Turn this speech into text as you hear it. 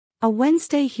A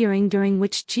Wednesday hearing during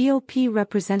which GOP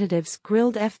representatives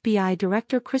grilled FBI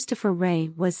Director Christopher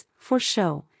Wray was for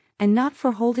show, and not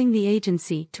for holding the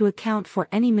agency to account for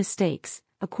any mistakes,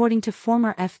 according to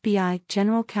former FBI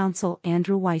General Counsel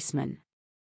Andrew Weissmann.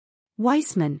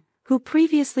 Weissmann, who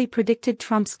previously predicted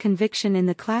Trump's conviction in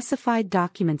the classified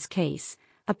documents case,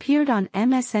 appeared on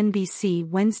MSNBC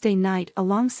Wednesday night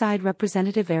alongside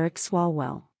Representative Eric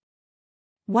Swalwell.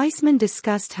 Weissmann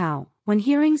discussed how, when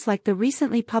hearings like the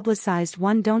recently publicized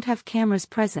one don't have cameras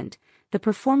present, the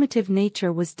performative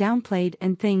nature was downplayed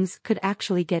and things could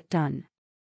actually get done.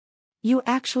 You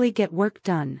actually get work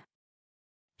done.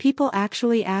 People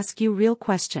actually ask you real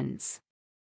questions.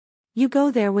 You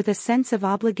go there with a sense of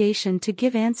obligation to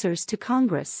give answers to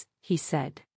Congress, he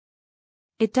said.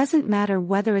 It doesn't matter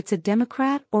whether it's a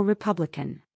Democrat or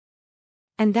Republican.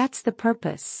 And that's the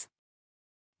purpose.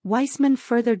 Weissmann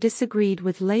further disagreed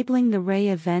with labeling the Wray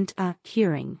event a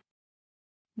hearing.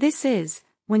 This is,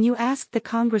 when you ask the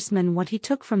congressman what he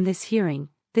took from this hearing,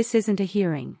 this isn't a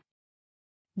hearing.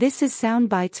 This is sound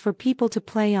bites for people to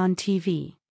play on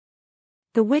TV.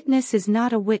 The witness is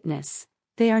not a witness,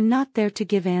 they are not there to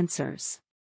give answers.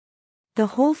 The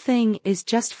whole thing is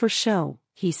just for show,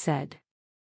 he said.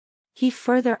 He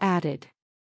further added.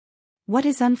 What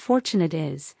is unfortunate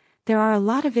is, there are a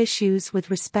lot of issues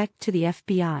with respect to the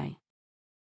FBI.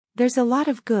 There's a lot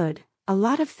of good, a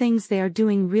lot of things they are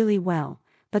doing really well,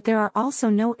 but there are also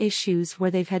no issues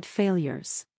where they've had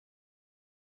failures.